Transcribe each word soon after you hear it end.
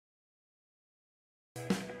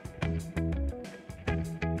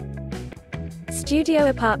studio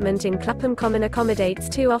apartment in Clapham Common Accommodates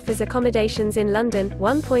 2 offers accommodations in London,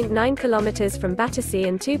 1.9 kilometers from Battersea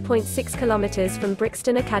and 2.6 kilometers from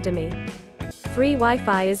Brixton Academy. Free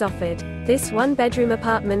Wi-Fi is offered. This one-bedroom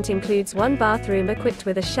apartment includes one bathroom equipped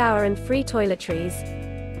with a shower and free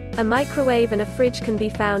toiletries. A microwave and a fridge can be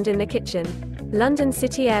found in the kitchen. London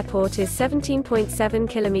City Airport is 17.7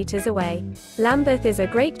 kilometers away. Lambeth is a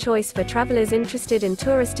great choice for travelers interested in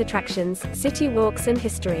tourist attractions, city walks and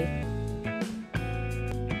history.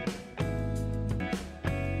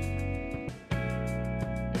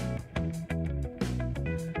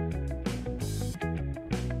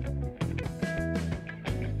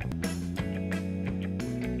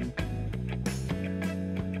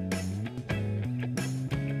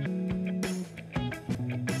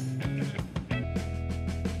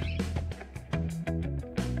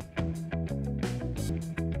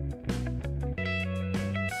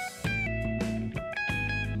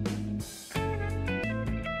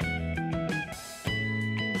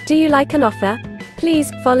 Do you like an offer?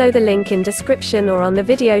 Please follow the link in description or on the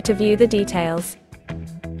video to view the details.